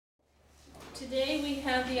Today we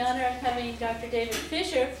have the honor of having Dr. David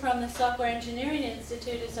Fisher from the Software Engineering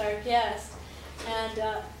Institute as our guest. And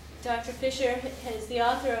Dr. Fisher is the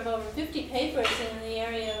author of over 50 papers in the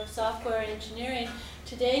area of software engineering.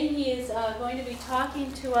 Today he is going to be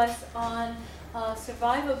talking to us on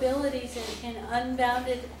survivabilities in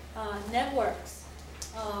unbounded networks.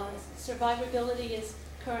 Survivability is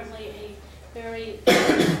currently a very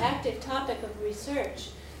active topic of research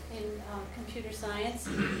in computer science,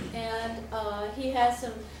 and he has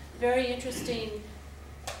some very interesting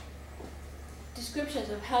descriptions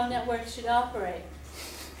of how networks should operate,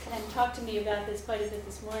 and talked to me about this quite a bit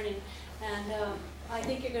this morning. And I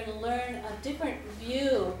think you're going to learn a different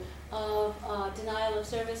view of denial of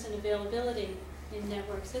service and availability in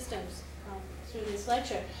network systems through this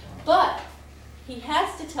lecture. But he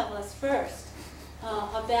has to tell us first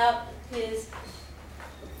about his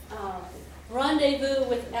rendezvous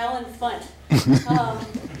with Alan Funt.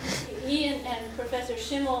 He and Professor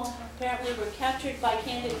Schimmel apparently were captured by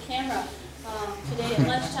candid camera today at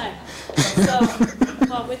lunchtime. So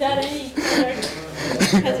without any further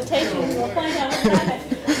hesitation, we'll find out what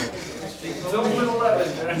happened.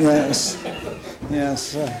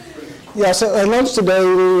 Yes. So at lunch today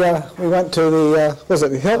we went to the was it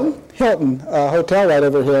the Hilton hotel right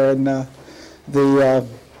over here, and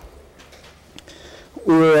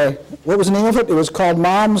we were, what was the name of it? It was called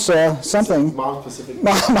Mom's something. Mom's Pacific.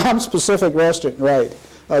 Mom's Pacific Restaurant, right.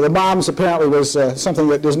 The Mom's apparently was something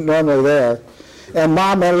that isn't normally there. And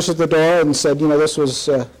Mom met us at the door and said, this was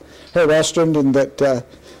her restaurant, and that,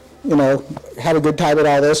 had a good time at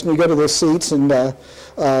all this. And we go to the seats and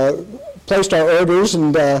placed our orders,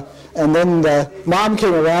 and then Mom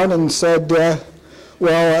came around and said,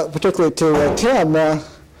 particularly to Tim,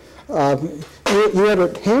 you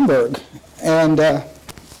ordered Hamburg. And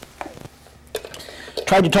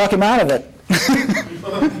tried to talk him out of it.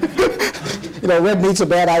 Red meat's a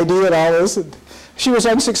bad idea and all this. And she was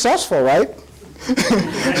unsuccessful, right?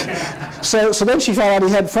 So then she found out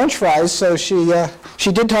he had French fries, so she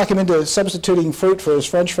did talk him into substituting fruit for his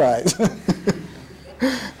French fries.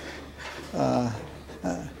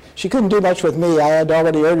 She couldn't do much with me. I had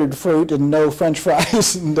already ordered fruit and no French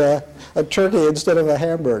fries and a turkey instead of a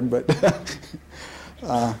hamburger, but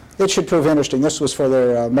it should prove interesting. This was for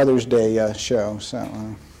their Mother's Day show, so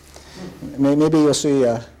maybe you'll see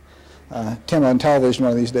Tim on television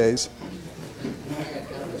one of these days.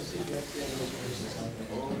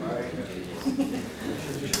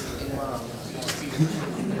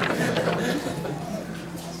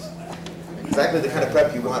 Exactly the kind of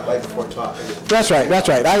prep you want right before talk. That's right.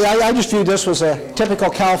 I just viewed this was a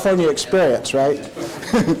typical California experience, right?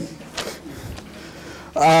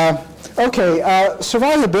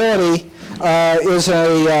 Survivability is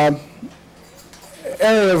an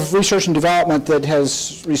area of research and development that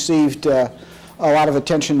has received a lot of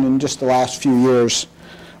attention in just the last few years.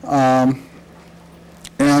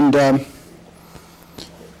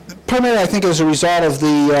 Primarily, I think, as a result of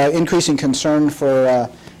the increasing concern for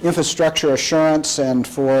infrastructure assurance and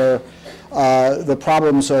for the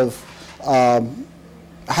problems of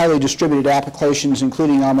highly distributed applications,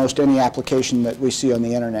 including almost any application that we see on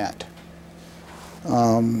the internet.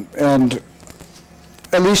 And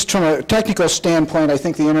at least from a technical standpoint, I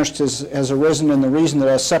think the interest has arisen, and the reason that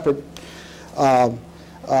a separate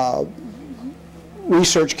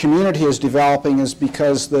research community is developing is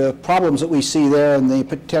because the problems that we see there and the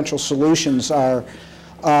potential solutions are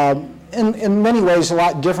in many ways a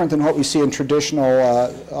lot different than what we see in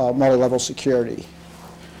traditional multi-level security.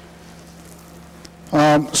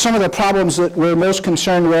 Some of the problems that we're most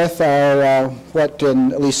concerned with are what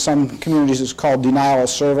in at least some communities is called denial of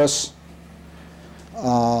service.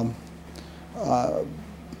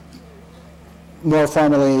 More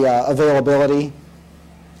formally, availability,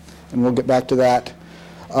 and we'll get back to that.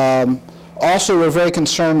 Also, we're very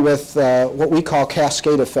concerned with what we call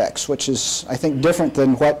cascade effects, which is, I think, different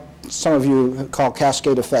than what some of you call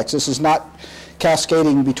cascade effects. This is not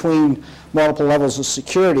cascading between multiple levels of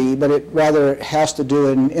security, but it rather has to do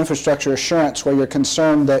in infrastructure assurance, where you're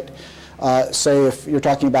concerned that, say, if you're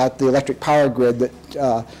talking about the electric power grid, that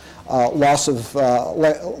loss of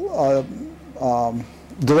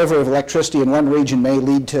delivery of electricity in one region may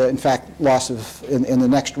lead to, in fact, loss of in the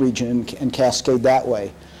next region and cascade that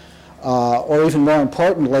way. Or even more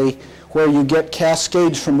importantly, where you get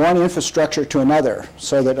cascades from one infrastructure to another,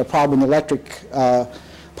 so that a problem in the electric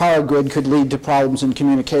power grid could lead to problems in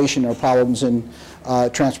communication or problems in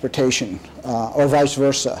transportation, or vice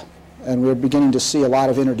versa. And we're beginning to see a lot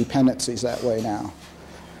of interdependencies that way now.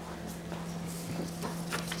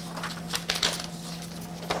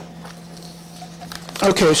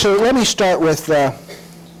 Okay, so let me start with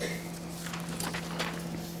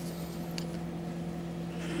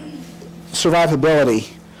survivability.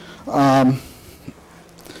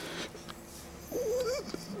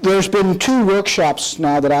 There's been 2 workshops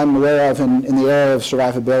now that I'm aware of in the area of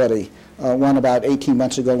survivability. One about 18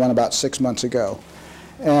 months ago, one about 6 months ago.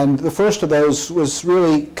 And the first of those was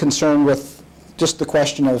really concerned with just the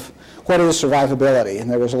question of what is survivability, and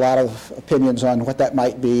there was a lot of opinions on what that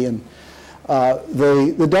might be. And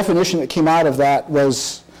the definition that came out of that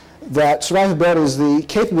was that survivability is the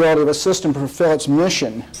capability of a system to fulfill its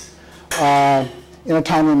mission in a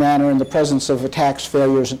timely manner in the presence of attacks,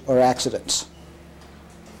 failures, or accidents.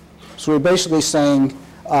 So we're basically saying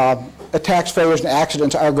attacks, failures, and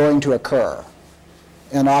accidents are going to occur,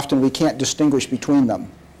 and often we can't distinguish between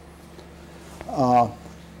them.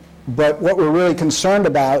 But what we're really concerned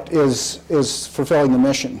about is fulfilling the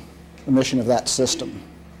mission of that system.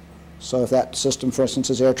 So if that system, for instance,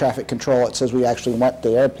 is air traffic control, it says we actually want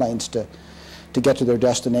the airplanes to get to their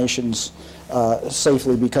destinations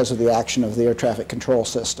safely because of the action of the air traffic control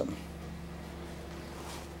system.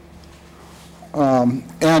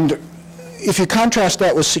 And if you contrast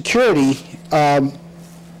that with security,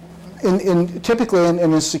 typically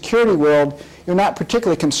in the security world, you're not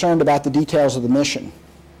particularly concerned about the details of the mission.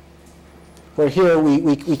 Where here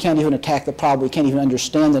we can't even attack the problem, we can't even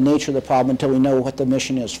understand the nature of the problem until we know what the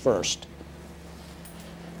mission is first.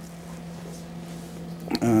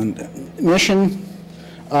 And mission,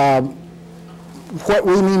 what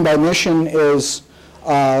we mean by mission is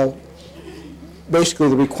basically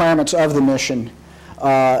the requirements of the mission,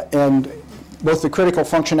 and both the critical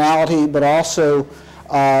functionality but also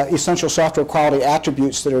essential software quality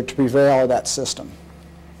attributes that are to prevail in that system.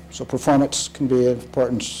 So performance can be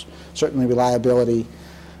important, certainly reliability,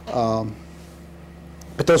 but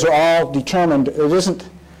those are all determined. It isn't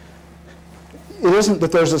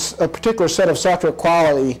that there's a particular set of software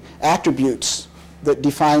quality attributes that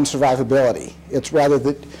define survivability. It's rather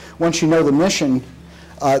that once you know the mission,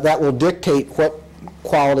 that will dictate what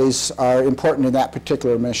qualities are important in that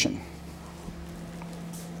particular mission.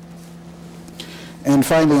 And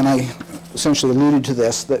finally, and I essentially alluded to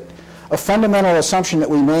this, that a fundamental assumption that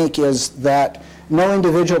we make is that no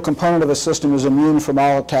individual component of a system is immune from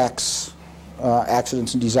all attacks,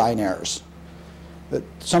 accidents, and design errors. That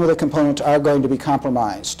some of the components are going to be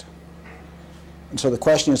compromised. And so the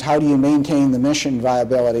question is, how do you maintain the mission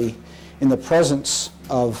viability in the presence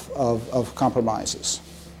of compromises?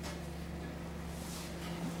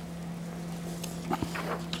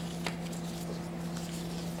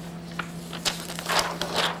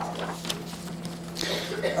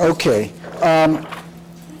 Okay.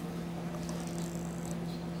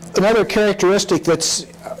 Another characteristic that's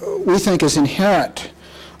we think is inherent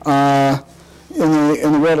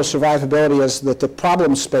in the world of survivability is that the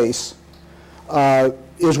problem space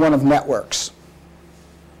is one of networks.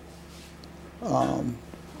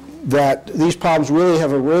 That these problems really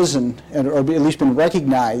have arisen or at least been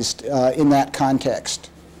recognized in that context.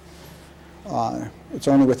 It's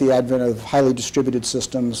only with the advent of highly distributed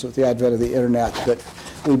systems, with the advent of the internet, that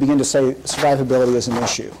we begin to say survivability is an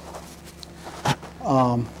issue.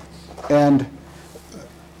 And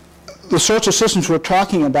the sorts of systems we're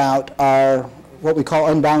talking about are what we call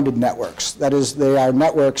unbounded networks. That is, they are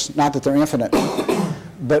networks, not that they're infinite,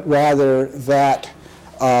 but rather that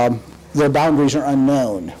their boundaries are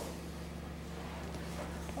unknown.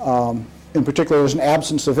 In particular, there's an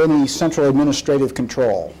absence of any central administrative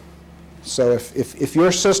control. So if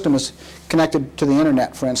your system is connected to the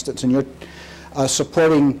internet, for instance, and you're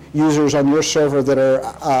supporting users on your server that are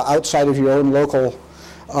outside of your own local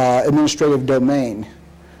administrative domain,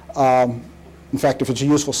 in fact, if it's a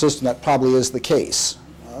useful system, that probably is the case.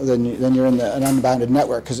 Then you're in an unbounded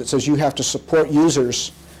network, because it says you have to support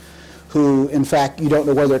users who, in fact, you don't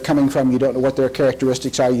know where they're coming from, you don't know what their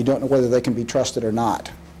characteristics are, you don't know whether they can be trusted or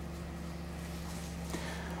not.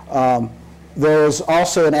 There's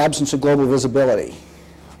also an absence of global visibility.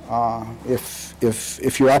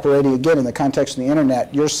 If you're operating, again, in the context of the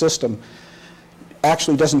internet, your system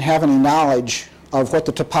actually doesn't have any knowledge of what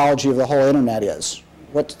the topology of the whole internet is,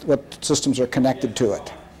 what systems are connected to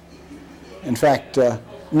it. In fact,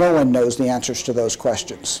 no one knows the answers to those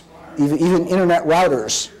questions. Even internet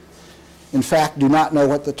routers, in fact, do not know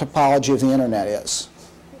what the topology of the internet is.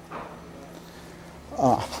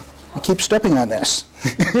 I keep stepping on this.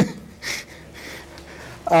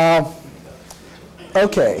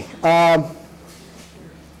 Okay.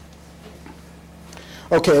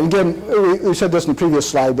 Okay, and again, we said this in the previous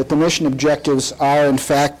slide, but the mission objectives are, in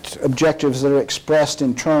fact, objectives that are expressed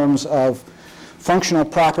in terms of functional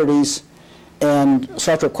properties and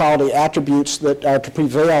software quality attributes that are to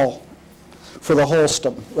prevail for the whole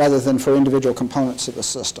system rather than for individual components of the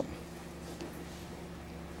system.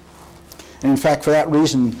 And in fact, for that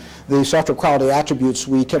reason, the software quality attributes,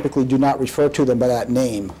 we typically do not refer to them by that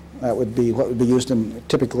name. That would be what would be used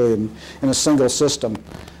typically in a single system.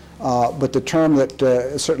 But the term that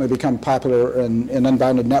has certainly become popular in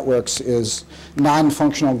unbounded networks is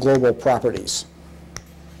non-functional global properties.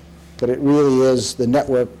 But it really is the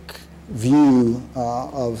network view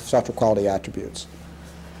of software quality attributes.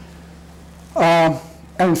 And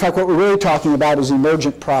in fact, what we're really talking about is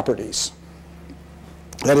emergent properties.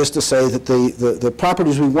 That is to say that the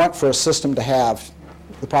properties we want for a system to have,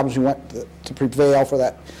 the properties we want to prevail for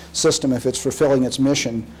that system if it's fulfilling its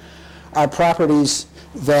mission, are properties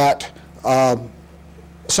that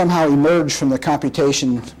somehow emerge from the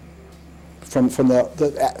computation, from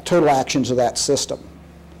the total actions of that system.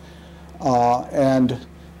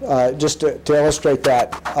 Just to illustrate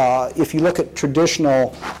that, if you look at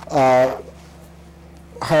traditional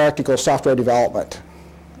hierarchical software development,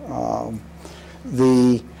 for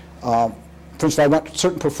instance, if I want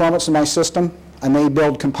certain performance in my system, I may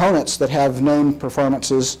build components that have known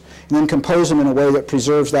performances and then compose them in a way that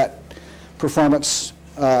preserves that performance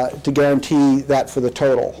to guarantee that for the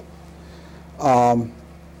total. A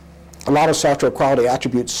lot of software quality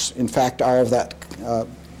attributes, in fact, are of that.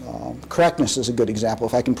 Correctness is a good example.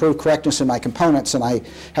 If I can prove correctness in my components and I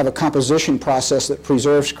have a composition process that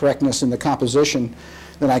preserves correctness in the composition,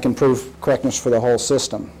 then I can prove correctness for the whole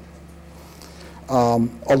system.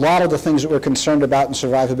 A lot of the things that we're concerned about in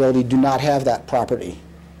survivability do not have that property.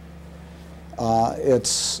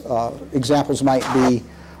 Examples might be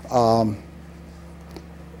how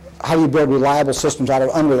do you build reliable systems out of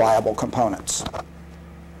unreliable components?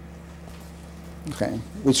 Okay,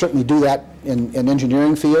 we certainly do that in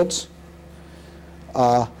engineering fields,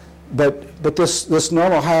 but this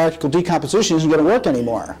normal hierarchical decomposition isn't going to work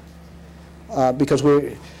anymore because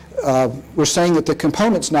we're saying that the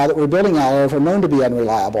components now that we're building out of are known to be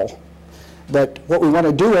unreliable. But what we want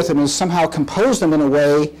to do with them is somehow compose them in a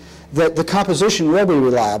way that the composition will be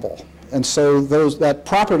reliable. And so that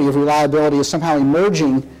property of reliability is somehow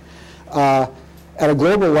emerging at a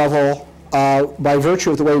global level by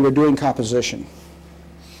virtue of the way we're doing composition.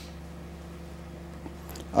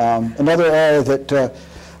 Another area that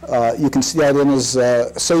you can see that in is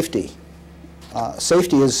safety.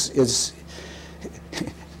 Safety is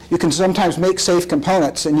you can sometimes make safe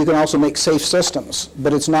components and you can also make safe systems,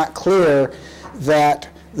 but it's not clear that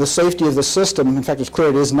the safety of the system, in fact it's clear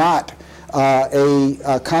it is not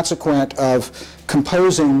a consequent of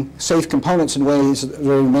composing safe components in ways that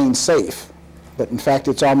remain safe. But in fact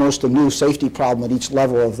it's almost a new safety problem at each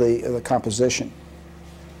level of the composition.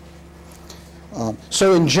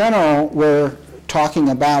 So in general we're talking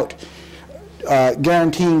about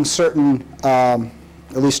guaranteeing certain, at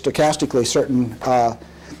least stochastically, certain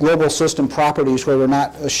global system properties where we're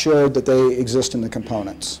not assured that they exist in the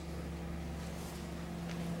components.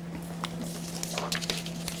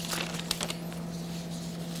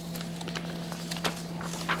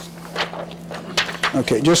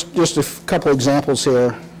 Okay, just a couple examples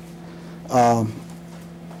here.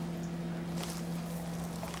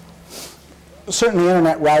 Certainly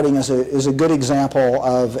internet routing is a good example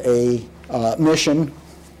of a mission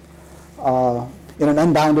in an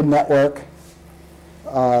unbounded network.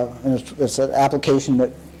 And it's an application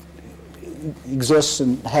that exists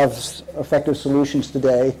and has effective solutions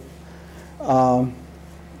today.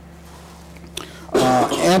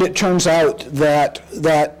 And it turns out that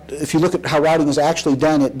if you look at how routing is actually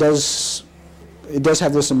done, it does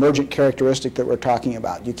have this emergent characteristic that we're talking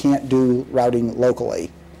about. You can't do routing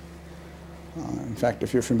locally. In fact,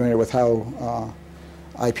 if you're familiar with how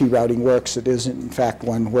IP routing works, it is in fact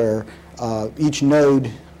one where each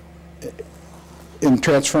node in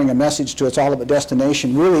transferring a message to its ultimate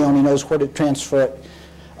destination really only knows where to transfer it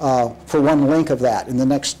for one link of that, and the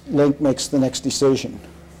next link makes the next decision.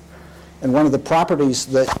 And one of the properties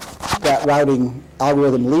that that routing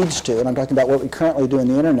algorithm leads to, and I'm talking about what we currently do in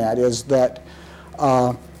the internet, is that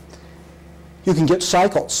you can get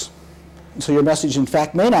cycles. And so your message, in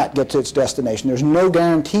fact, may not get to its destination. There's no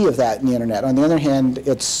guarantee of that in the internet. On the other hand,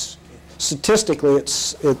 statistically, it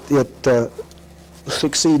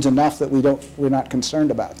succeeds enough that we're not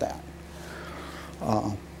concerned about that.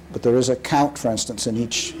 But there is a count, for instance, in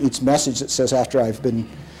each message that says after I've been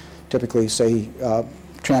typically, say,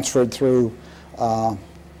 transferred through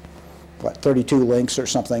 32 links or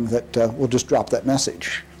something, that will just drop that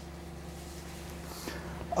message.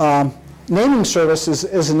 Naming service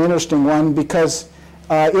is an interesting one because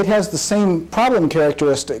it has the same problem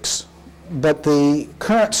characteristics, but the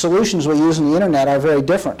current solutions we use in the internet are very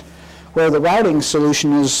different. Where the routing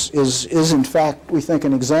solution is in fact, we think,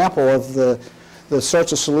 an example of the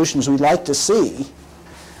sorts of solutions we'd like to see.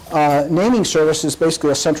 Naming service is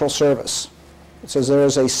basically a central service. It says there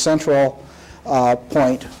is a central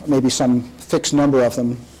point, maybe some fixed number of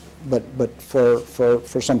them, but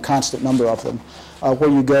for some constant number of them, where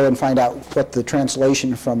you go and find out what the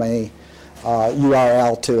translation from a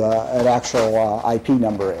URL to an actual IP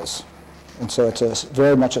number is. And so it's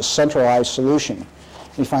very much a centralized solution.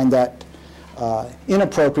 We find that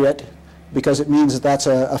inappropriate because it means that that's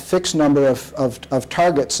a fixed number of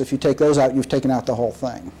targets. If you take those out, you've taken out the whole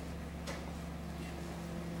thing.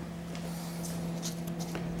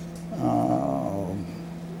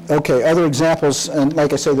 Okay, other examples, and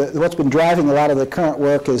like I say, what's been driving a lot of the current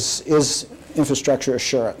work is infrastructure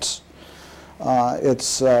assurance.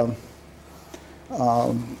 It's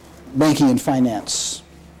banking and finance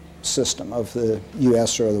system of the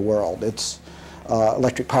U.S. or the world. It's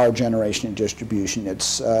electric power generation and distribution.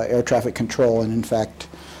 It's air traffic control, and in fact,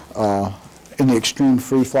 in the extreme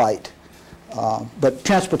free flight. But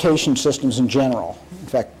transportation systems in general. In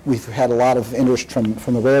fact, we've had a lot of interest from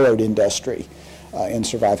the railroad industry in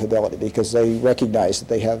survivability because they recognize that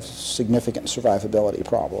they have significant survivability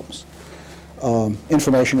problems.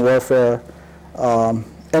 Information warfare,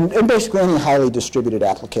 and basically any highly distributed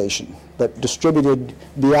application, but distributed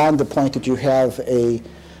beyond the point that you have a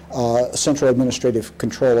central administrative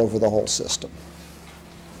control over the whole system.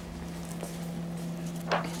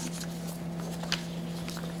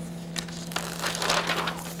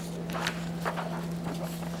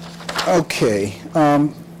 Okay.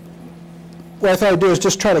 What I thought I'd do is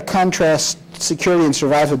just try to contrast security and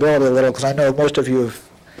survivability a little, because I know most of you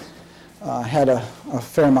have had a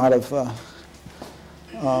fair amount of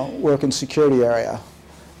work in security area.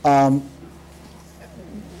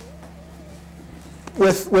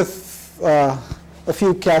 With a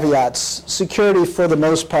few caveats, security for the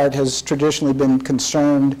most part has traditionally been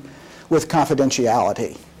concerned with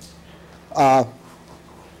confidentiality. And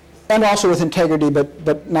also with integrity,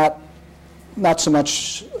 but not so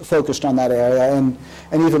much focused on that area, and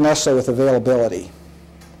even less so with availability.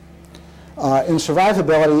 In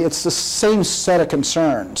survivability, it's the same set of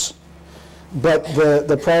concerns, but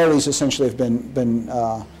the priorities essentially have been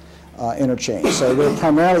interchanged. So we're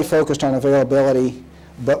primarily focused on availability,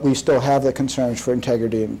 but we still have the concerns for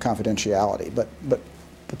integrity and confidentiality, but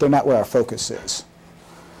they're not where our focus is.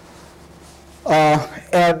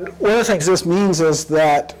 And one of the things this means is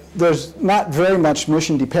that there's not very much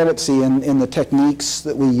mission dependency in the techniques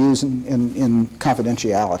that we use in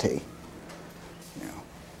confidentiality.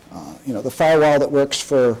 You know, the firewall that works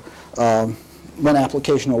for one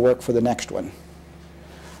application will work for the next one.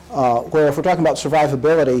 Where if we're talking about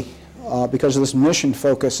survivability, because of this mission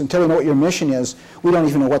focus, until we know what your mission is, we don't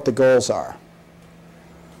even know what the goals are.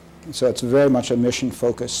 And so it's very much a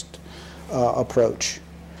mission-focused approach.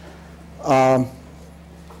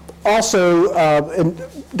 Also, and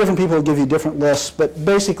different people will give you different lists, but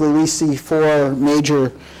basically we see four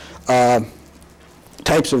major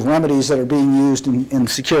types of remedies that are being used in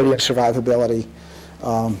security and survivability.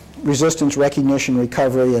 Resistance, recognition,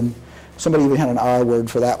 recovery, and somebody even had an R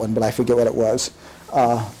word for that one, but I forget what it was.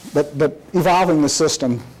 But evolving the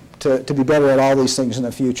system to be better at all these things in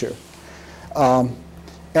the future. And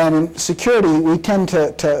in security, we tend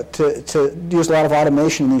to use a lot of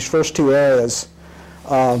automation in these first two areas.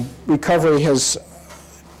 Recovery has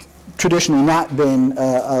traditionally not been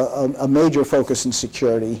a major focus in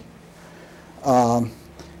security.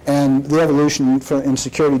 And the evolution in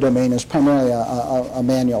security domain is primarily a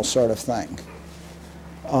manual sort of thing.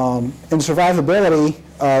 In survivability,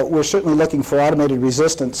 we're certainly looking for automated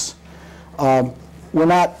resistance. We're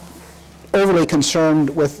not overly concerned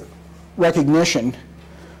with recognition,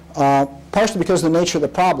 partially because of the nature of the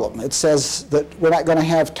problem. It says that we're not going to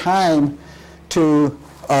have time to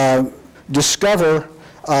discover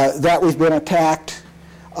that we've been attacked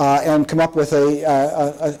and come up with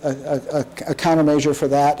a countermeasure for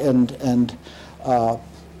that and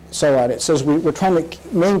so on. It says we're trying to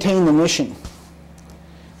maintain the mission.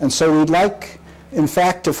 And so we'd like, in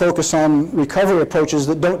fact, to focus on recovery approaches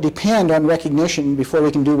that don't depend on recognition before we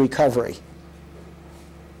can do recovery.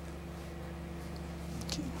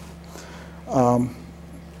 And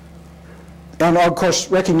of course,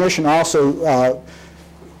 recognition also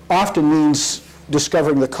often means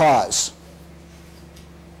discovering the cause.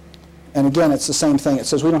 And again, it's the same thing. It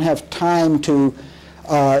says we don't have time to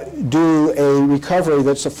do a recovery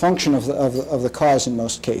that's a function of the cause in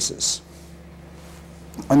most cases.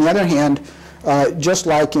 On the other hand, just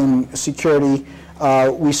like in security,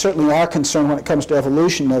 we certainly are concerned when it comes to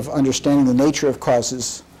evolution of understanding the nature of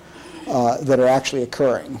causes that are actually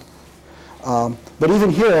occurring. But even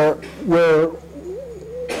here,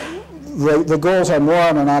 the goals are more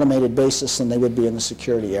on an automated basis than they would be in the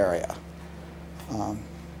security area,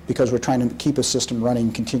 because we're trying to keep a system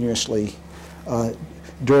running continuously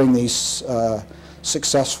during these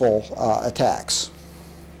successful attacks.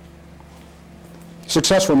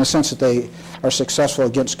 Successful in the sense that they are successful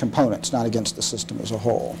against components, not against the system as a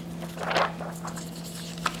whole.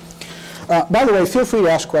 By the way, feel free to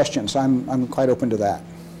ask questions. I'm quite open to that.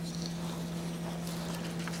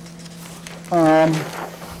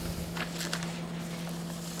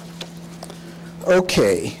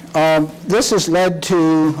 Okay, this has led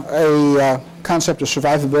to a concept of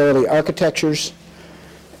survivability architectures,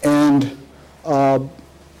 and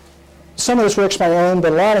some of this work's my own,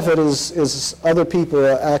 but a lot of it is other people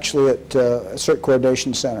actually at Cert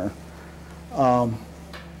Coordination Center.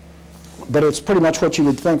 But it's pretty much what you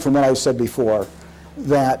would think from what I said before,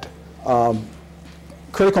 that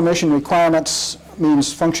critical mission requirements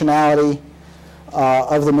means functionality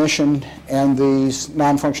of the mission and these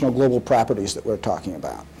non-functional global properties that we're talking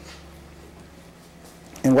about.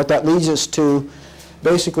 And what that leads us to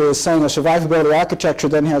basically is saying a survivability architecture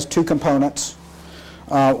then has two components.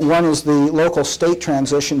 One is the local state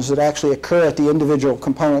transitions that actually occur at the individual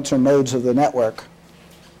components or nodes of the network.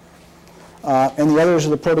 And the others are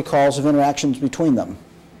the protocols of interactions between them.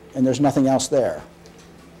 And there's nothing else there.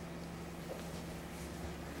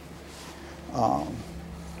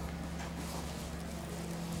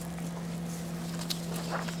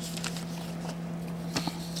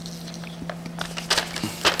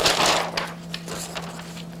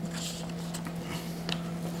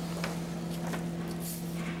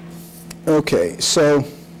 Okay, so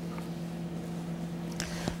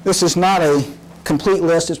this is not a complete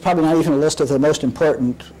list. It's probably not even a list of the most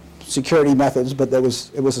important security methods, but it's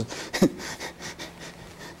a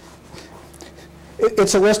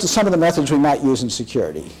list of some of the methods we might use in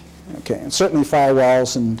security. Okay, and certainly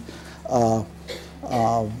firewalls and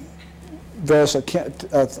various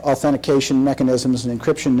authentication mechanisms and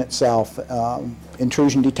encryption itself.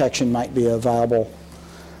 Intrusion detection might be a viable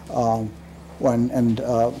one, and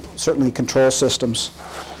certainly control systems.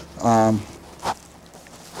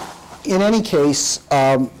 In any case,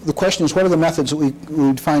 the question is, what are the methods that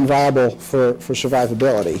we'd find viable for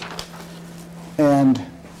survivability? And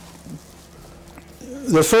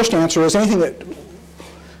the first answer is anything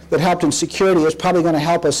that helped in security is probably going to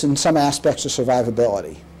help us in some aspects of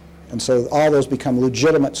survivability. And so all those become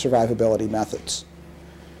legitimate survivability methods.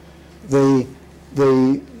 The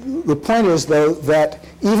point is, though, that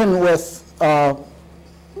even with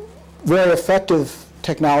very effective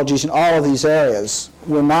technologies in all of these areas,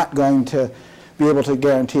 we're not going to be able to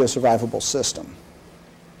guarantee a survivable system.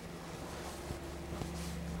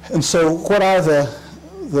 And so what are the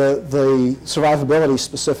survivability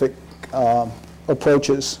specific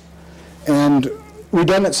approaches? And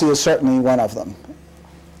redundancy is certainly one of them.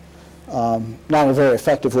 Not a very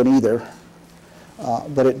effective one either,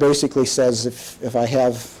 but it basically says if I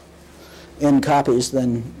have n copies,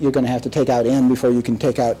 then you're going to have to take out n before you can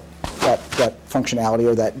take out that functionality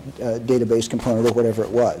or that database component or whatever it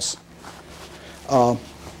was.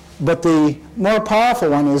 But the more powerful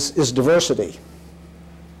one is diversity.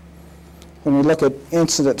 When we look at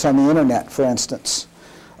incidents on the internet, for instance,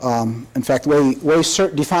 in fact, the way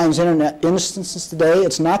CERT defines internet instances today,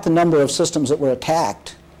 it's not the number of systems that were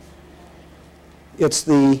attacked. It's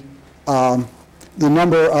the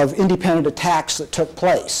number of independent attacks that took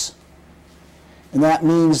place. And that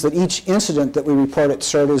means that each incident that we report at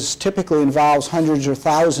CERT typically involves hundreds or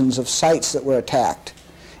thousands of sites that were attacked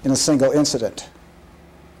in a single incident.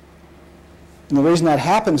 And the reason that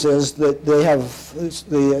happens is that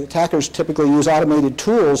the attackers typically use automated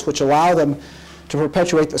tools which allow them to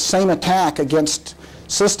perpetuate the same attack against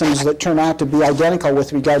systems that turn out to be identical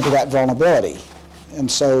with regard to that vulnerability.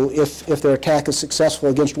 And so if their attack is successful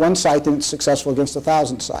against one site, then it's successful against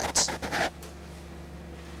 1,000 sites.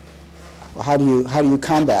 Well, how do you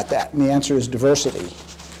combat that? And the answer is diversity.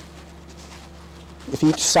 If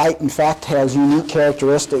each site, in fact, has unique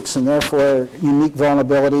characteristics and therefore unique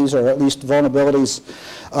vulnerabilities, or at least vulnerabilities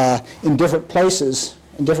in different places,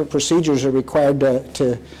 and different procedures are required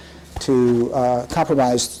to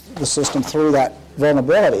compromise the system through that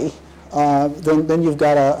vulnerability, then you've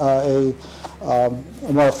got a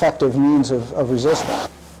more effective means of resistance.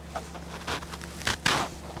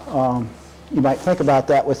 You might think about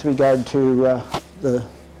that with regard to I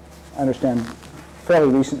understand,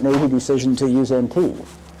 fairly recent Navy decision to use NT.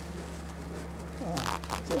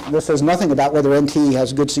 This says nothing about whether NT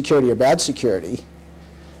has good security or bad security.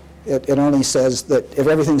 It only says that if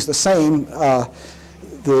everything's the same,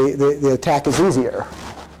 the attack is easier.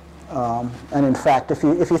 And in fact, if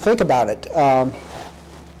you think about it,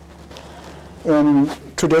 in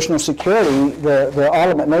traditional security, the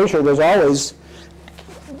ultimate measure, there's always,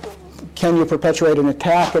 can you perpetuate an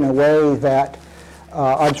attack in a way that,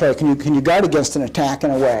 I'm sorry, can you guard against an attack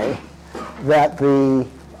in a way that the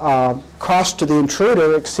cost to the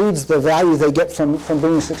intruder exceeds the value they get from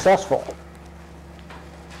being successful?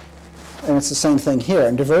 And it's the same thing here.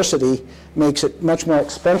 And diversity makes it much more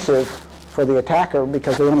expensive for the attacker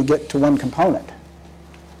because they only get to one component.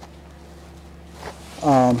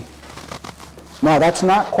 Now, that's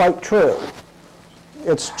not quite true.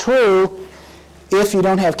 It's true if you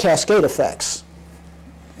don't have cascade effects.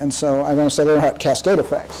 And so I'm going to say there are cascade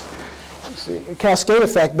effects. See, a cascade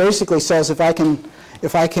effect basically says if I can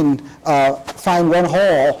find one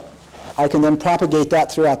hole, I can then propagate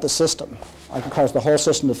that throughout the system. I can cause the whole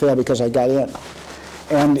system to fail because I got in.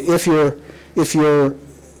 And if your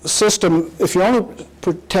only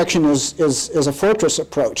protection is a fortress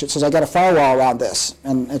approach, it says I got a firewall around this,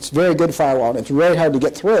 and it's a very good firewall, and it's very hard to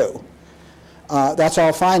get through. That's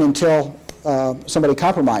all fine until somebody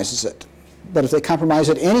compromises it. But if they compromise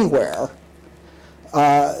it anywhere,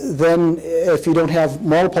 then if you don't have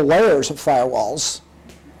multiple layers of firewalls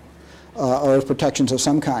or protections of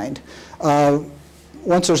some kind,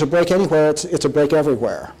 once there's a break anywhere, it's a break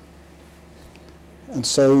everywhere. And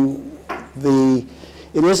so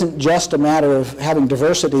it isn't just a matter of having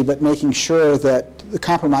diversity, but making sure that the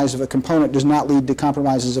compromise of a component does not lead to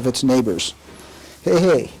compromises of its neighbors.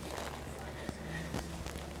 Hey.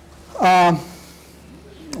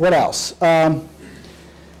 What else?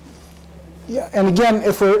 Yeah, and again,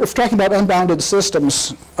 if we're talking about unbounded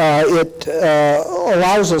systems, it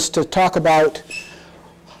allows us to talk about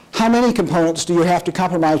how many components do you have to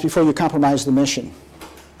compromise before you compromise the mission.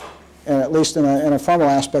 And at least in a formal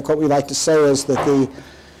aspect, what we like to say is that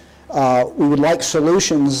we would like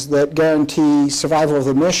solutions that guarantee survival of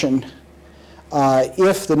the mission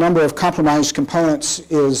if the number of compromised components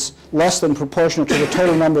is less than proportional to the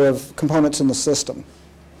total number of components in the system.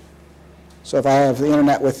 So if I have the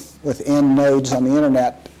internet with n nodes on the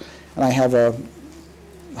internet, and I have a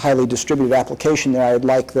highly distributed application there, I'd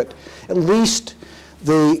like that at least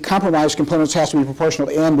the compromised components has to be proportional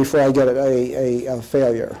to n before I get a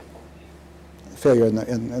failure. Failure in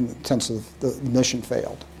the sense of the mission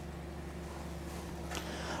failed.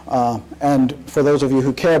 And for those of you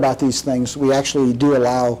who care about these things, we actually do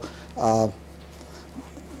allow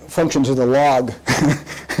functions of the log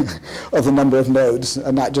of the number of nodes,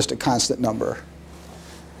 not just a constant number.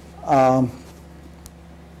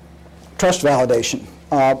 Trust validation.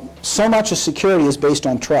 So much of security is based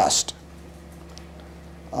on trust.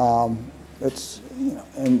 It's, you know,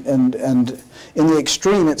 and in the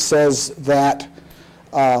extreme, it says that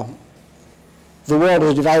the world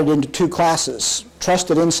is divided into two classes: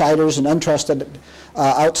 trusted insiders and untrusted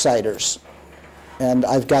outsiders. And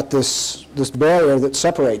I've got this barrier that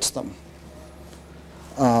separates them.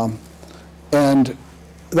 And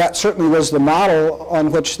that certainly was the model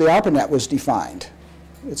on which the ARPANET was defined.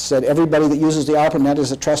 It said everybody that uses the ARPANET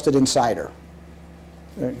is a trusted insider.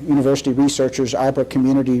 University researchers, ARPA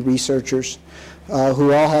community researchers,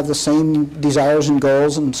 who all have the same desires and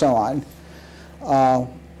goals and so on.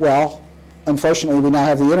 Well, unfortunately, we now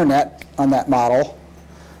have the internet on that model,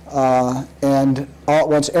 and all at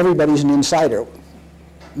once everybody's an insider,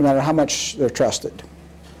 no matter how much they're trusted.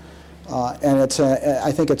 And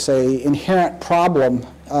I think it's an inherent problem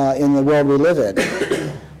in the world we live in.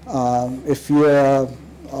 If you're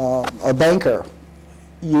a banker,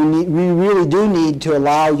 you really do need to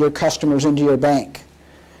allow your customers into your bank,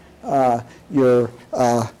 your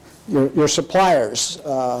suppliers,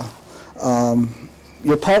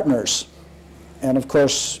 your partners, and of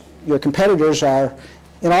course your competitors are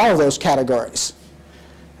in all of those categories.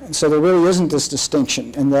 And so there really isn't this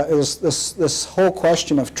distinction, and this whole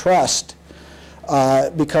question of trust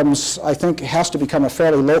becomes, I think, has to become a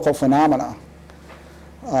fairly local phenomena.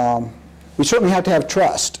 We certainly have to have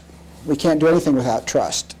trust. We can't do anything without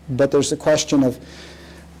trust. But there's the question of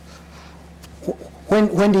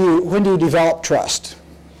when do you develop trust?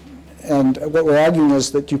 And what we're arguing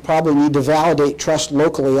is that you probably need to validate trust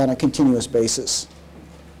locally on a continuous basis.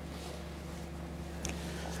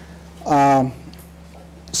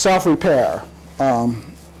 Self-repair. I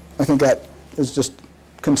think that is just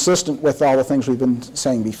consistent with all the things we've been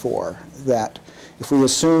saying before, that if we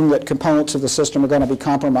assume that components of the system are going to be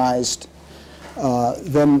compromised,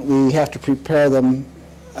 then we have to prepare them,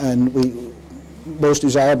 and we most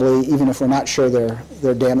desirably, even if we're not sure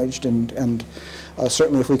they're damaged, and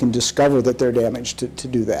certainly if we can discover that they're damaged, to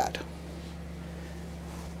do that.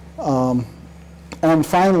 And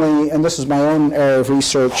finally, and this is my own area of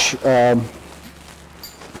research,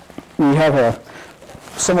 we have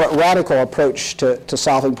somewhat radical approach to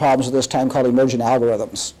solving problems at this time called emergent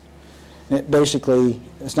algorithms. And it basically,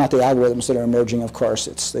 it's not the algorithms that are emerging, of course.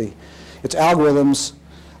 It's algorithms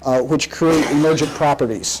which create emergent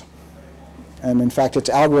properties. And in fact, it's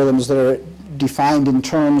algorithms that are defined in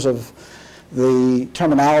terms of the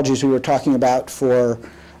terminologies we were talking about for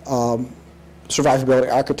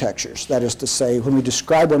survivability architectures. That is to say, when we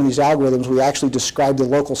describe one of these algorithms, we actually describe the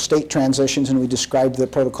local state transitions and we describe the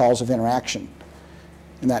protocols of interaction.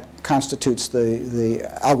 And that constitutes the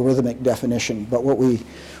algorithmic definition. But what we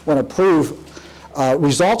want to prove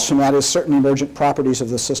results from that is certain emergent properties of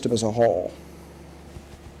the system as a whole.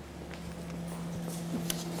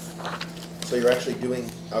 So you're actually doing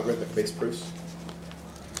algorithmic-based proofs?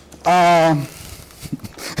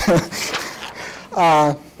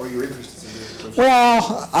 Or you're interested in doing proofs?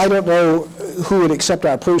 Well, I don't know who would accept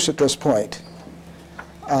our proofs at this point.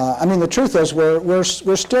 I mean, the truth is we're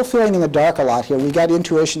still feeling in the dark a lot here. We've got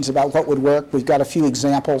intuitions about what would work. We've got a few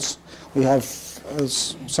examples. We have,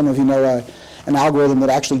 as some of you know, an algorithm that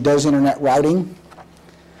actually does internet routing.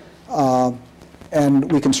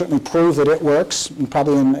 And we can certainly prove that it works. And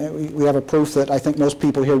probably we have a proof that I think most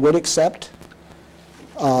people here would accept.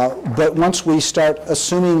 But once we start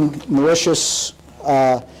assuming malicious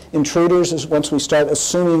intruders, once we start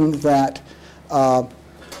assuming that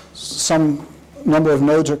some number of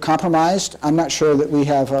nodes are compromised, I'm not sure that we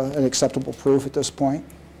have an acceptable proof at this point.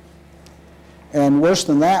 And worse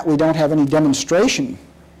than that, we don't have any demonstration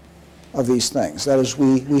of these things. That is,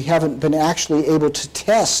 we haven't been actually able to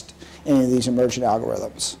test any of these emergent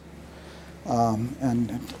algorithms.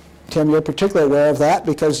 And Tim, you're particularly aware of that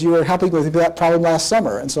because you were helping with that problem last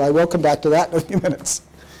summer, and so I will come back to that in a few minutes.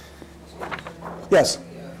 Yes?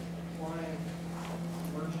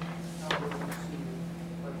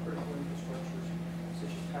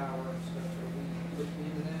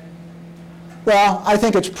 Well, I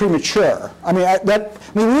think it's premature. I mean,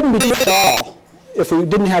 we wouldn't be doing it at all if we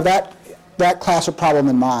didn't have that class of problem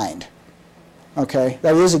in mind. Okay,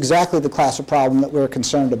 that is exactly the class of problem that we're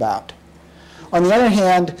concerned about. On the other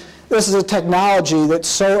hand, this is a technology that's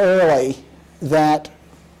so early that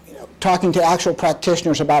talking to actual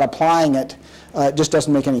practitioners about applying it just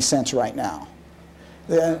doesn't make any sense right now.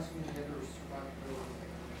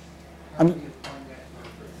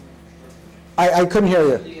 I couldn't hear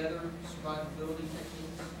you.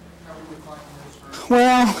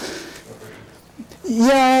 Well,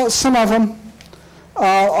 yeah, some of them,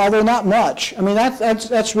 although not much. I mean,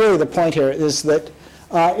 that's really the point here, is that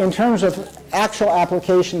in terms of actual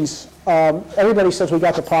applications, everybody says we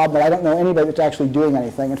got the problem, but I don't know anybody that's actually doing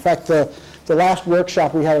anything. In fact, the last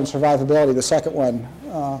workshop we had on survivability, the second one,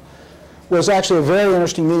 was actually a very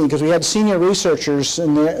interesting meeting because we had senior researchers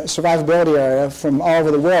in the survivability area from all over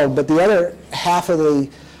the world, but the other half of the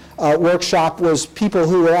workshop was people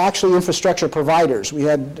who were actually infrastructure providers. We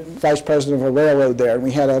had vice president of a railroad there, and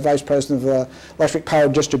we had a vice president of an electric power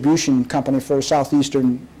distribution company for a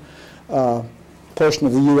southeastern portion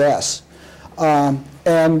of the U.S.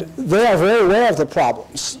 And they are very aware of the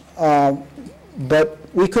problems, but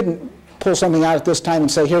we couldn't pull something out at this time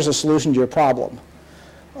and say, here's a solution to your problem.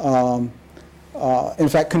 In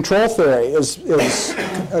fact, control theory is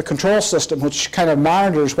a control system which kind of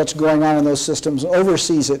monitors what's going on in those systems,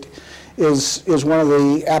 oversees it, is one of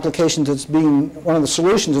the applications that's one of the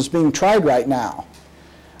solutions that's being tried right now.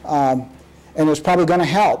 And it's probably going to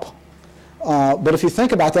help. But if you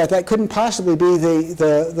think about that, that couldn't possibly be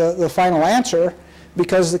the final answer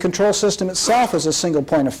because the control system itself is a single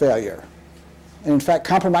point of failure. And in fact,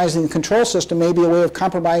 compromising the control system may be a way of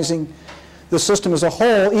compromising the system as a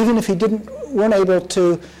whole, even if you weren't able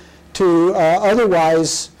to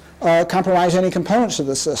otherwise compromise any components of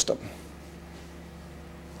the system.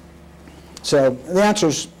 So the answer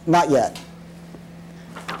is not yet.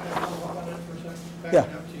 Yeah.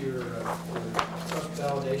 Up to your trust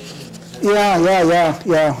validation. Yeah.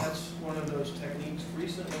 That's one of those techniques.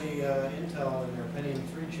 Recently, Intel in their Pentium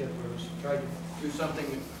 3 chip was tried to do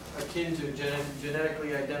something akin to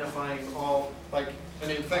genetically identifying all, like an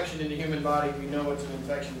infection in the human body. We know it's an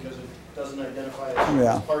infection because it doesn't identify it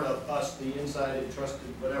as part of us, the inside, entrusted,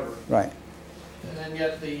 whatever. Right. And then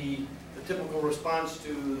yet the typical response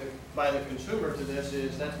by the consumer to this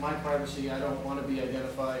is, that's my privacy, I don't want to be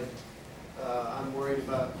identified, I'm worried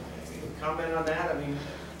about. Comment on that? I mean,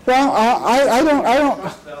 well, I don't.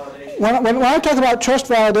 Trust validation. When I talk about trust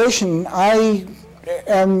validation, I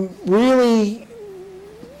am really,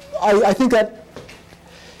 I think that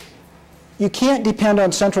you can't depend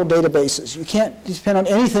on central databases. You can't depend on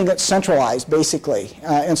anything that's centralized, basically.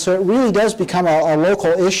 And so it really does become a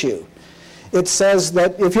local issue. It says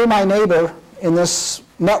that if you're my neighbor in this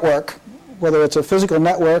network, whether it's a physical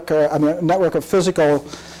network, or I mean, a network of physical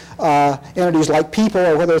entities like people,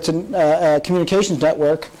 or whether it's a communications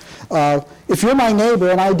network. If you're my neighbor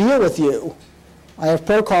and I deal with you, I have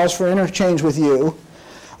protocols for interchange with you,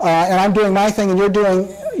 and I'm doing my thing and you're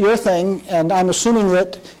doing your thing, and I'm assuming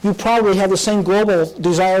that you probably have the same global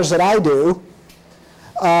desires that I do,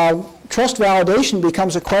 trust validation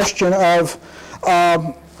becomes a question of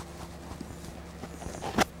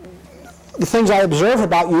the things I observe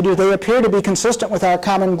about you, do they appear to be consistent with our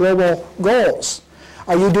common global goals?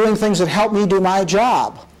 Are you doing things that help me do my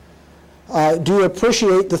job? Do you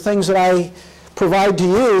appreciate the things that I provide to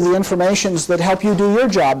you, the informations that help you do your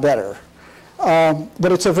job better?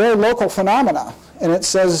 But it's a very local phenomena, and it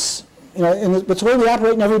says, you know, it's the way we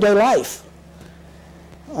operate in everyday life.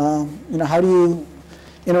 You know, how do you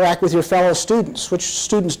interact with your fellow students? Which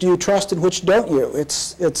students do you trust and which don't you?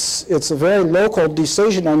 It's a very local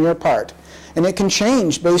decision on your part, and it can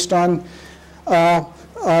change based on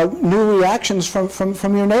new reactions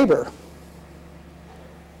from your neighbor.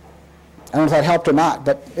 I don't know if that helped or not,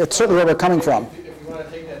 but it's certainly where we're coming from. If you want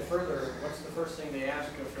to take that further, what's the first thing they ask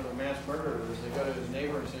for the mass murderer? Is they go to his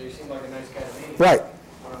neighbor and say, "You seem like a nice guy to me." Right.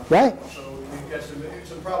 Right. So we've got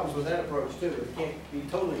some problems with that approach too. It can't be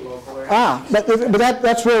totally local. But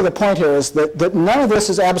that's really the point here, is that none of this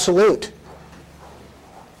is absolute.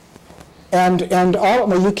 And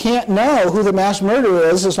ultimately, you can't know who the mass murderer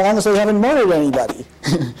is as long as they haven't murdered anybody.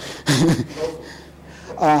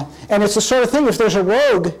 And it's the sort of thing, if there's a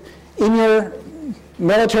rogue in your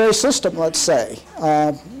military system, let's say,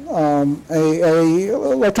 a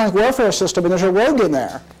electronic warfare system, and there's a rogue in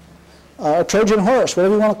there, a Trojan horse,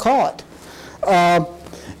 whatever you want to call it.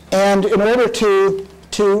 And in order to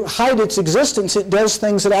hide its existence, it does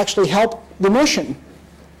things that actually help the mission.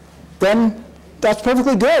 Then that's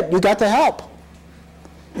perfectly good. You got the help,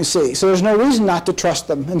 you see. So there's no reason not to trust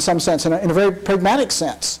them in some sense, in a very pragmatic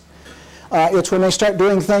sense. It's when they start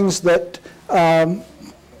doing things that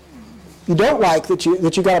you don't like that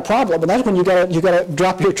you got a problem, and that's when you got to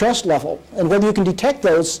drop your trust level. And whether you can detect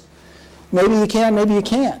those, maybe you can, maybe you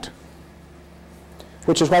can't.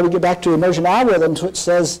 Which is why we get back to emergent algorithms, which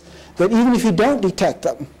says that even if you don't detect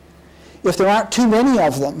them, if there aren't too many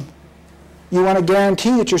of them, you want to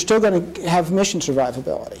guarantee that you're still going to have mission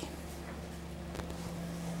survivability.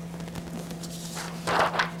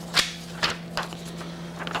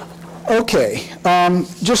 Okay,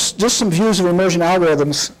 just some views of emergent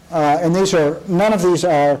algorithms, and none of these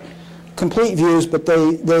are complete views, but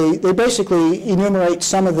they basically enumerate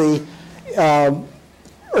some of the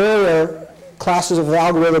earlier classes of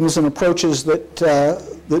algorithms and approaches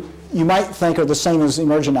that you might think are the same as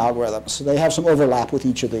emergent algorithms. So they have some overlap with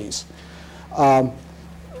each of these.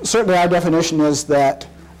 Certainly our definition is that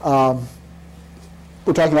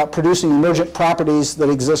we're talking about producing emergent properties that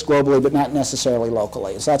exist globally but not necessarily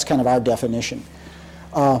locally. So that's kind of our definition.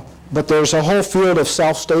 But there's a whole field of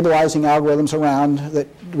self-stabilizing algorithms around that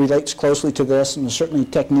relates closely to this, and there's certainly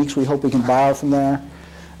techniques we hope we can borrow from there.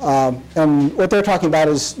 And what they're talking about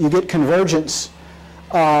is you get convergence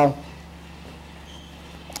of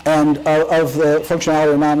the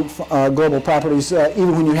functionality of non-global properties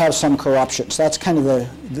even when you have some corruption. So that's kind of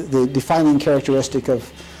the defining characteristic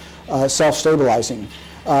of self-stabilizing.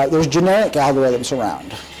 There's genetic algorithms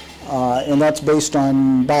around, and that's based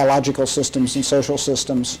on biological systems and social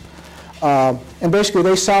systems. And basically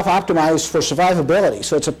they self-optimize for survivability.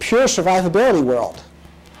 So it's a pure survivability world.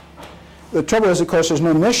 The trouble is, of course, there's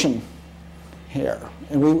no mission here.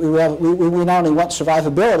 And we not only want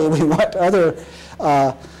survivability, we want other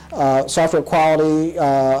software quality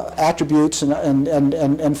attributes and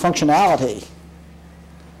functionality.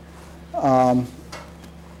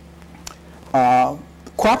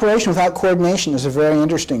 Cooperation without coordination is a very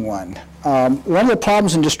interesting one. One of the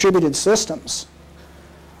problems in distributed systems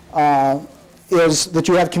is that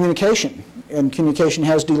you have communication, and communication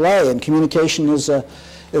has delay, and communication is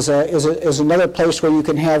another place where you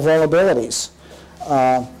can have vulnerabilities.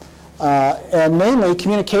 And mainly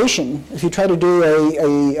communication, if you try to do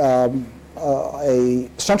a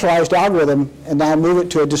centralized algorithm and now move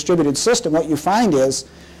it to a distributed system, what you find is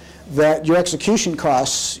that your execution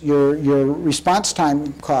costs, your response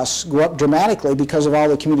time costs go up dramatically because of all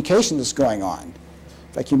the communication that's going on. In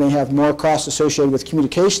fact, you may have more costs associated with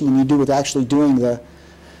communication than you do with actually doing the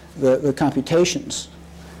computations.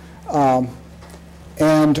 And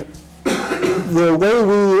the way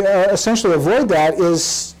we essentially avoid that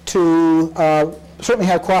is to certainly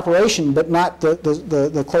have cooperation, but not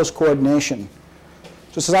the close coordination.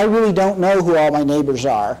 Just as I really don't know who all my neighbors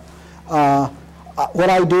are, what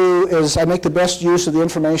I do is I make the best use of the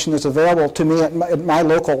information that's available to me at my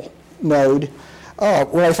local node,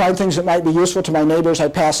 When I find things that might be useful to my neighbors, I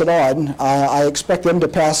pass it on. I expect them to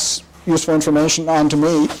pass useful information on to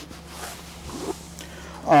me.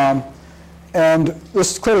 And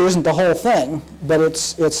this clearly isn't the whole thing, but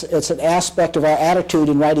it's an aspect of our attitude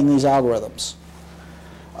in writing these algorithms.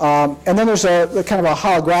 And then there's a kind of a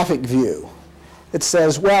holographic view. It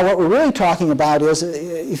says, well, what we're really talking about is,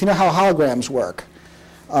 if you know how holograms work,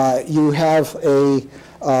 you have a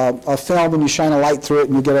film and you shine a light through it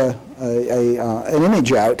and you get an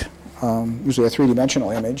image out, usually a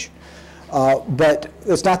three-dimensional image. But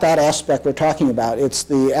it's not that aspect we're talking about. It's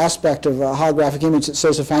the aspect of a holographic image that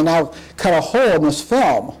says, if I now cut a hole in this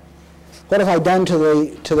film, what have I done to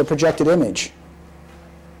the projected image?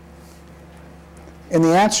 And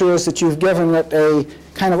the answer is that you've given it a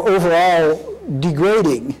kind of overall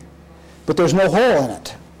degrading, but there's no hole in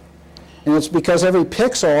it. And it's because every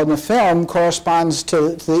pixel in the film corresponds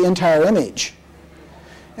to the entire image.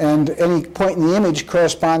 And any point in the image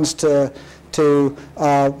corresponds to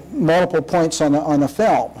multiple points on the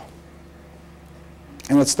film.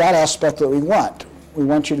 And it's that aspect that we want. We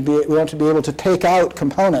want to be able to take out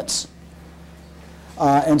components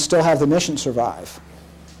and still have the mission survive.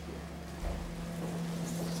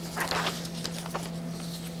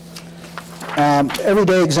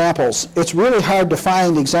 Everyday examples. It's really hard to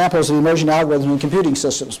find examples of emergent algorithms in computing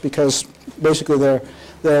systems because basically there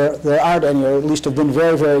aren't any, or at least have been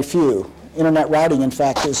very, very few. Internet routing, in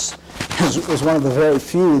fact, is one of the very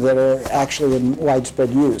few that are actually in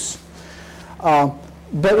widespread use. But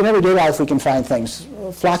in everyday life we can find things.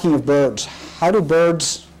 Flocking of birds. How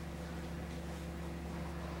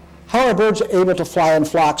are birds able to fly in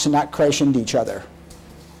flocks and not crash into each other?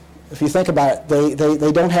 If you think about it,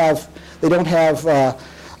 they don't have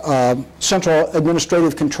central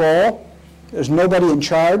administrative control. There's nobody in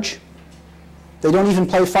charge. They don't even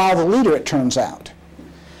play follow the leader, it turns out.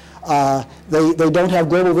 They don't have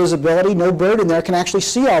global visibility. No bird in there can actually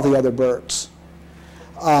see all the other birds.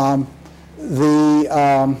 They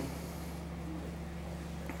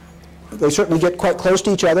certainly get quite close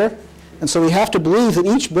to each other, and so we have to believe that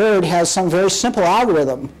each bird has some very simple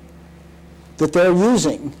algorithm that they're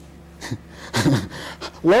using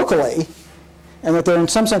locally, and that they're in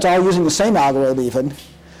some sense all using the same algorithm even,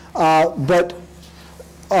 and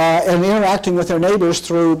interacting with their neighbors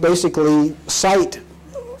through basically sight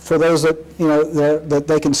for those that that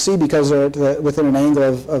they can see because they're within an angle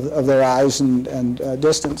of their eyes and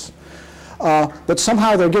distance. But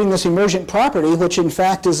somehow they're getting this emergent property, which in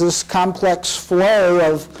fact is this complex flow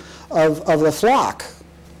of the flock.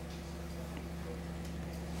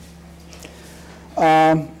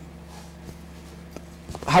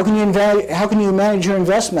 How can you manage your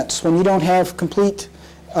investments when you don't have complete,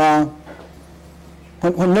 when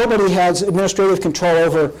nobody has administrative control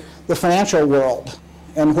over the financial world,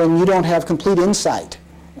 and when you don't have complete insight?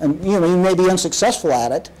 And you may be unsuccessful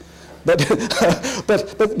at it, but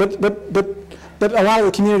a lot of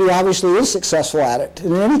the community obviously is successful at it.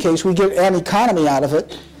 And in any case, we get an economy out of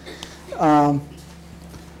it.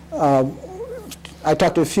 I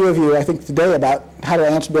talked to a few of you, I think, today about how do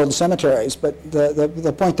ants build cemeteries, but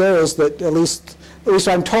the point there is that at least what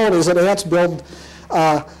I'm told is that ants build,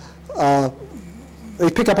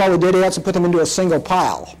 they pick up all the dead ants and put them into a single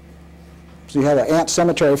pile. So you have an ant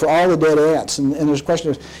cemetery for all the dead ants, and there's a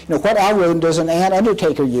question of, what algorithm does an ant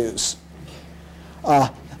undertaker use?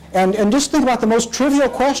 And just think about the most trivial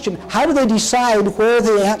question: how do they decide where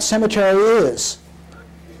the ant cemetery is?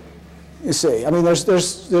 You see, I mean,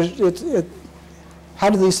 how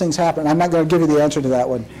do these things happen? I'm not going to give you the answer to that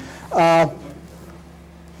one. How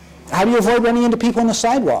do you avoid running into people on the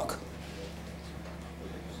sidewalk?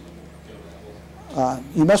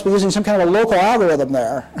 You must be using some kind of a local algorithm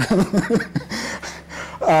there.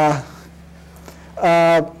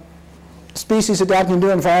 Species adapting to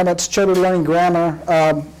new environments, children learning grammar.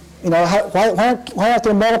 Why aren't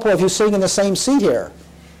there multiple of you sitting in the same seat here?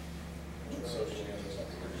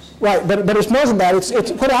 Right, but it's more than that.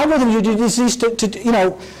 It's what algorithm you use to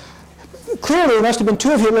clearly there must have been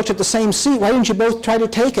two of you who looked at the same seat. Why didn't you both try to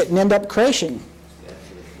take it and end up crashing?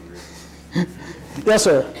 Yes,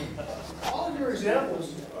 sir. All of your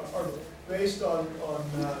examples are based on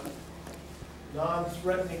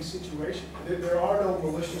non-threatening situations. There are no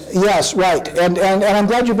malicious... Yes, right. And I'm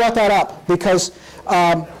glad you brought that up, because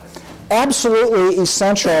absolutely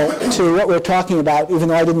essential to what we're talking about, even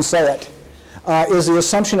though I didn't say it, is the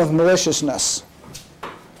assumption of maliciousness.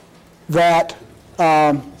 That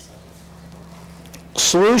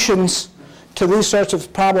solutions to these sorts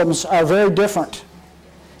of problems are very different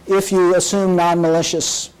if you assume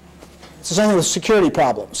non-malicious. It's the same with security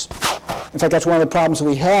problems. In fact, that's one of the problems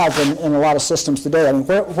we have in a lot of systems today. I mean,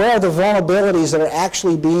 where are the vulnerabilities that are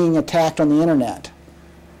actually being attacked on the internet?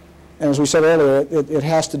 And as we said earlier, it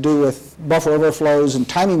has to do with buffer overflows and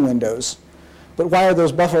timing windows. But why are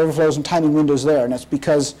those buffer overflows and timing windows there? And that's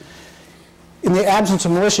because in the absence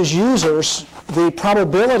of malicious users, the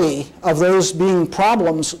probability of those being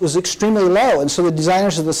problems was extremely low. And so the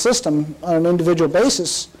designers of the system on an individual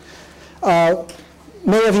basis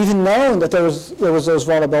may have even known that there was those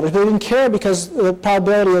vulnerabilities, but they didn't care because the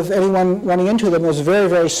probability of anyone running into them was very,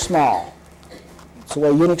 very small. That's the way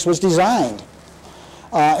Unix was designed.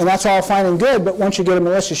 And that's all fine and good, but once you get a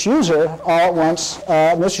malicious user, all at once,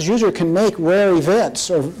 a malicious user can make rare events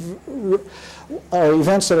or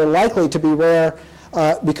events that are likely to be rare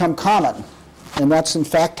become common. And that's in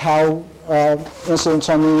fact how incidents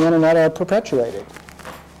on the internet are perpetuated.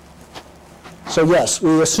 So yes,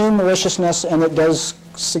 we assume maliciousness, and it does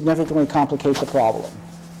significantly complicate the problem.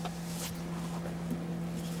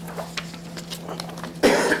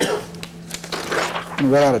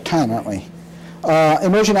 We're out of time, aren't we?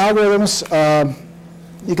 Emergent algorithms,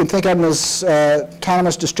 you can think of them as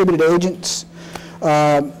autonomous distributed agents,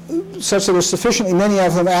 such that there's sufficiently many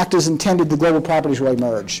of them act as intended, the global properties will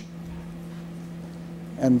emerge.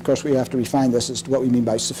 And of course, we have to refine this as to what we mean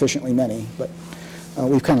by sufficiently many, but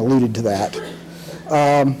we've kind of alluded to that.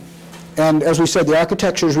 And as we said, the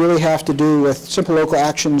architectures really have to do with simple local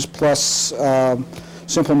actions plus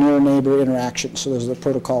simple near-neighbor interaction. So those are the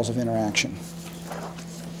protocols of interaction.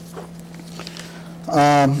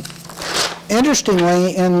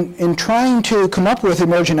 Interestingly, in trying to come up with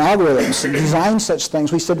emergent algorithms and design such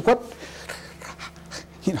things, we said,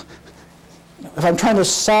 if I'm trying to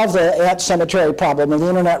solve the ant cemetery problem or the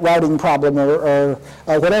internet routing problem or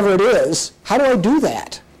whatever it is, how do I do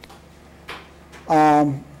that?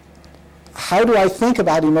 How do I think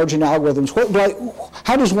about emergent algorithms? What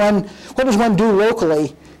does one do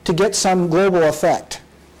locally to get some global effect?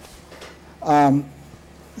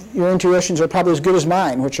 Your intuitions are probably as good as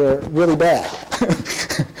mine, which are really bad.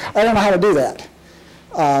 I don't know how to do that.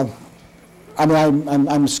 I mean,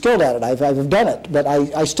 I'm skilled at it. I've done it, but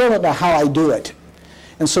I still don't know how I do it.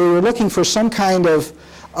 And so we were looking for some kind of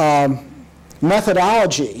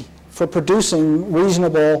methodology for producing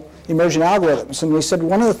reasonable emergent algorithms. And we said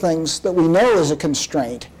one of the things that we know is a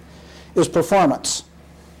constraint is performance.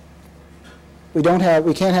 We can't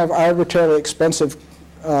have arbitrarily expensive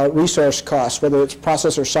resource costs, whether it's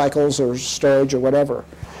processor cycles or storage or whatever.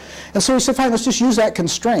 And so we said, fine, let's just use that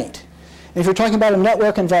constraint. And if you're talking about a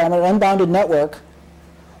network environment, an unbounded network,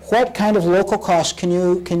 what kind of local costs can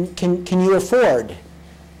you afford?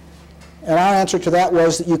 And our answer to that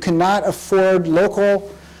was that you cannot afford local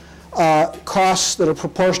costs that are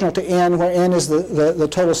proportional to n, where n is the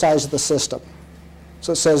total size of the system.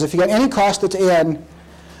 So it says if you got any cost that's n,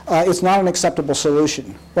 it's not an acceptable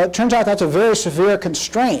solution. Well, it turns out that's a very severe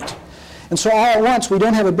constraint. And so all at once, we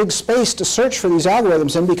don't have a big space to search for these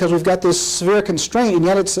algorithms in because we've got this severe constraint, and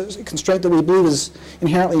yet it's a constraint that we believe is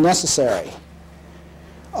inherently necessary.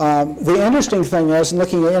 The interesting thing is, in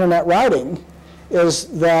looking at internet routing, is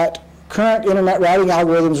that current internet routing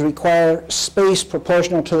algorithms require space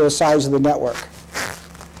proportional to the size of the network.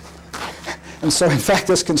 And so, in fact,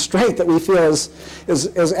 this constraint that we feel is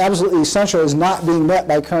absolutely essential is not being met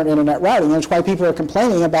by current internet routing. That's why people are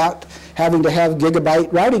complaining about having to have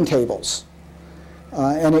gigabyte routing tables.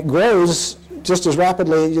 And it grows just as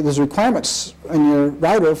rapidly, there's requirements in your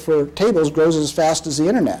router for tables grows as fast as the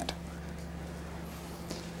internet.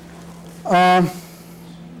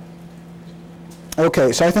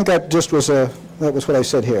 Okay, so I think that just was that was what I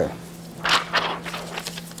said here.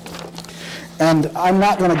 And I'm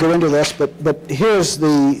not going to go into this, but here's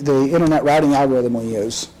the internet routing algorithm we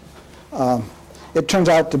use. It turns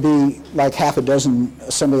out to be like half a dozen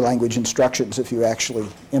assembly language instructions if you actually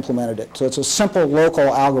implemented it. So it's a simple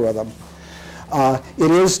local algorithm.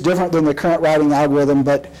 It is different than the current routing algorithm,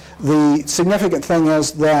 but the significant thing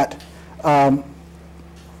is that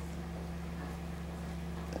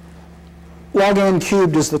log n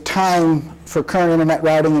cubed is the time for current internet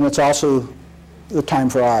routing, and it's also the time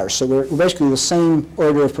for ours. So they're basically the same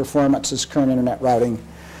order of performance as current internet routing.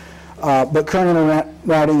 But current internet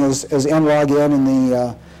routing is n log n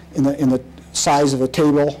in the size of a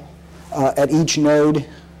table at each node.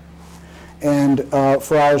 And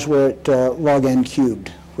for ours, we're at log n cubed,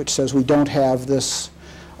 which says we don't have this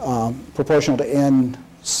proportional to n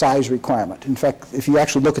size requirement. In fact, if you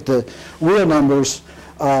actually look at the real numbers,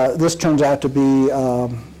 this turns out to be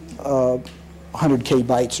 100K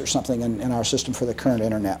bytes or something in our system for the current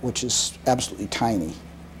internet, which is absolutely tiny.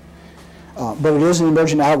 But it is an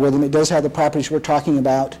emergent algorithm. It does have the properties we're talking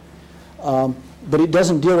about. but it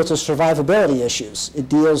doesn't deal with the survivability issues. It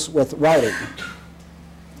deals with writing.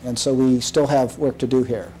 And so we still have work to do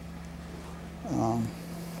here.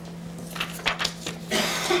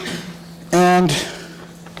 And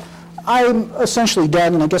I'm essentially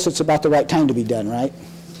done, and I guess it's about the right time to be done, right?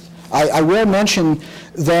 I will mention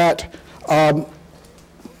that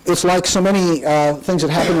it's like so many things that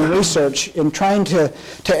happen in research. In trying to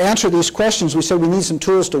answer these questions, we said we need some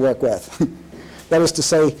tools to work with. That is to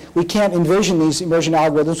say, we can't envision these emergent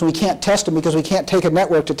algorithms, and we can't test them because we can't take a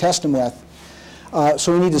network to test them with.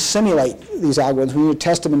 So we need to simulate these algorithms. We need to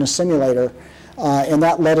test them in a simulator. And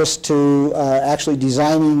that led us to actually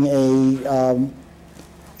designing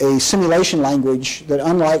a simulation language that,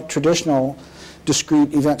 unlike traditional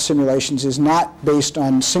discrete event simulations, is not based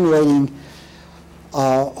on simulating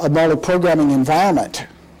a multi-programming environment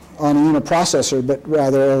on a uniprocessor, but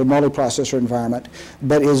rather a multiprocessor environment,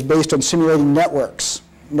 but is based on simulating networks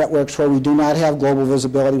where we do not have global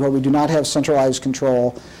visibility, where we do not have centralized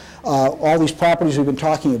control, all these properties we've been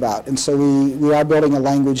talking about. And so we are building a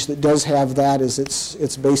language that does have that as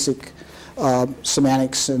its basic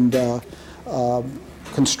semantics and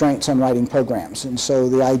constraints on writing programs. And so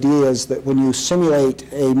the idea is that when you simulate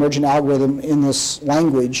an emergent algorithm in this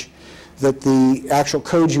language, that the actual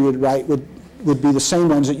code you would write would be the same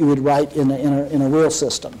ones that you would write in a real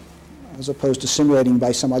system, as opposed to simulating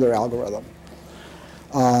by some other algorithm.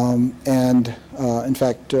 In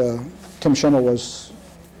fact, Tim Schimmel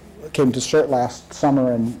came to CERT last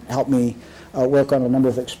summer and helped me work on a number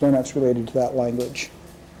of experiments related to that language.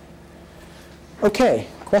 Okay,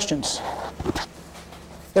 questions?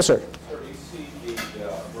 Yes, sir. Sir, do you see the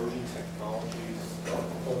emerging technologies,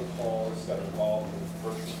 protocols that are involved in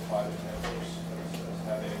virtual private networks as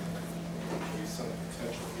having maybe some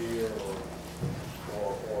potential here,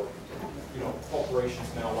 or corporations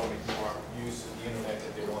now want to make more use of the internet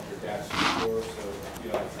that they want their data secure, so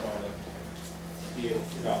trying to be able to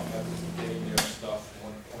figure out methods of getting their stuff from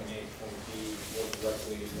one point A to point B more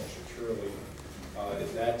directly, more securely.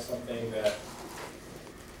 Is that something that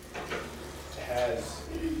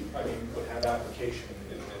would have application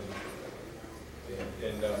in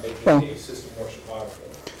making a system more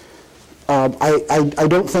survivable? I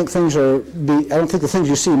don't think the things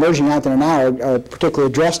you see emerging out there now are particularly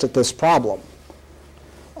addressed at this problem.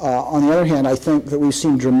 On the other hand, I think that we've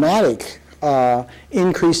seen dramatic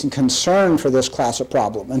increase in concern for this class of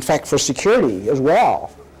problem. In fact, for security as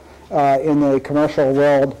well in the commercial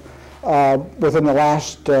world within the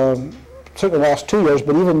last, certainly the last 2 years,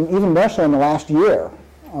 but even more so in the last year.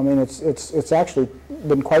 I mean, it's actually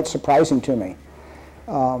been quite surprising to me.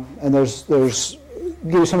 And there's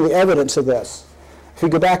give you some of the evidence of this. If you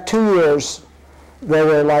go back 2 years, there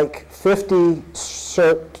were like 50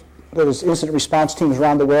 CERT, that is incident response teams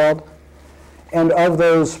around the world, and of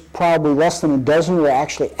those, probably less than a dozen were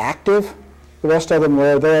actually active. The rest of them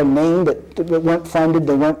were there named, but weren't funded,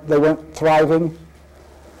 they weren't thriving.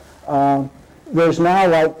 There's now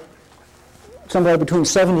like somewhere between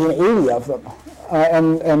 70 and 80 of them,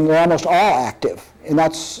 and they're almost all active. And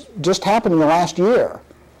that's just happened in the last year.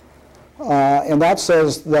 And that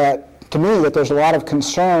says that, to me, that there's a lot of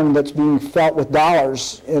concern that's being felt with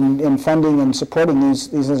dollars in funding and supporting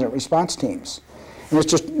these incident response teams. And it's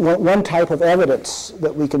just one type of evidence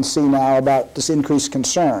that we can see now about this increased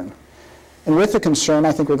concern. And with the concern,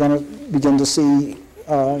 I think we're going to begin to see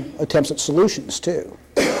attempts at solutions, too.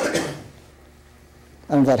 I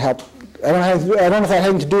don't know if that helped. I don't know if that had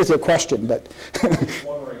anything to do with your question, but. I'm just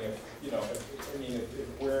wondering if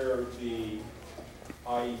where the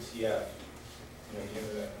IETF, the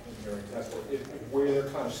Internet Engineering Test, where they're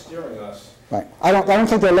kind of steering us. Right. I don't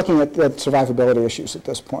think they're looking at survivability issues at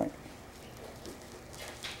this point.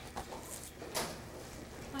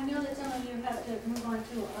 I know that some of you have to move on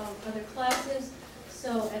to other classes,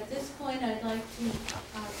 so at this point I'd like to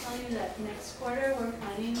tell you that next quarter we're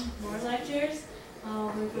planning more lectures.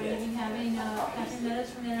 We're going to be having Catherine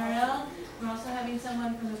Meadows from NRL. We're also having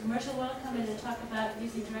someone from the commercial world come in to talk about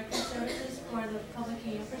using directory services for the public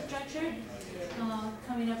key infrastructure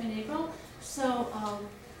coming up in April. So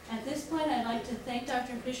at this point I'd like to thank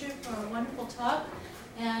Dr. Fisher for a wonderful talk,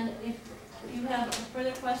 and if you have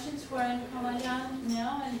further questions for him, come on down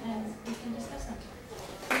now and we can discuss them.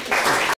 Thank you.